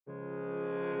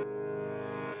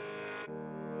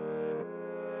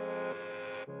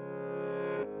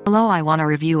Hello, I want a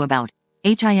review about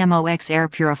HIMOX air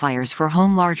purifiers for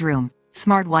home large room.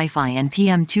 Smart Wi-Fi and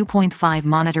PM2.5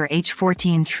 monitor.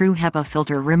 H14 True HEPA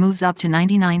filter removes up to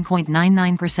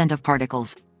 99.99% of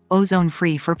particles. Ozone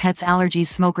free for pets, allergies,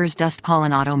 smokers, dust,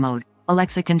 pollen. Auto mode.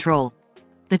 Alexa control.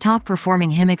 The top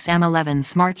performing HIMOX M11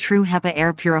 Smart True HEPA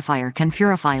air purifier can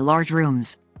purify large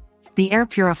rooms. The air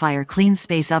purifier cleans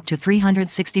space up to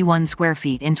 361 square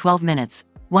feet in 12 minutes,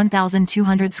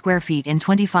 1,200 square feet in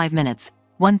 25 minutes,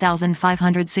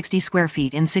 1,560 square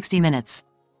feet in 60 minutes.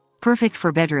 Perfect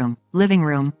for bedroom, living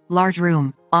room, large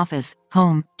room, office,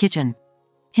 home, kitchen.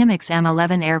 HIMOX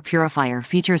M11 air purifier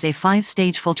features a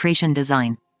 5-stage filtration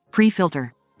design.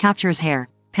 Pre-filter, captures hair,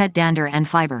 pet dander and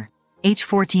fiber.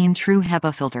 H14 True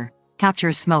HEPA filter,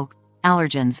 captures smoke,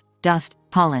 allergens, dust,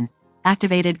 pollen.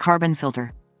 Activated carbon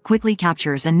filter, quickly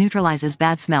captures and neutralizes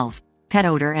bad smells, pet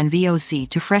odor and VOC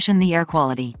to freshen the air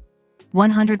quality.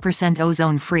 100%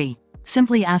 ozone free.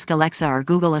 Simply ask Alexa or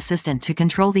Google Assistant to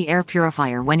control the air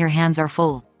purifier when your hands are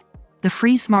full. The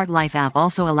free Smart Life app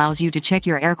also allows you to check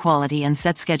your air quality and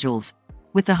set schedules.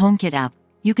 With the HomeKit app,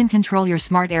 you can control your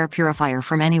smart air purifier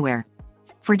from anywhere.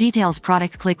 For details,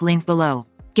 product, click link below.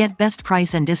 Get best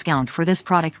price and discount for this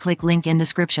product, click link in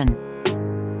description.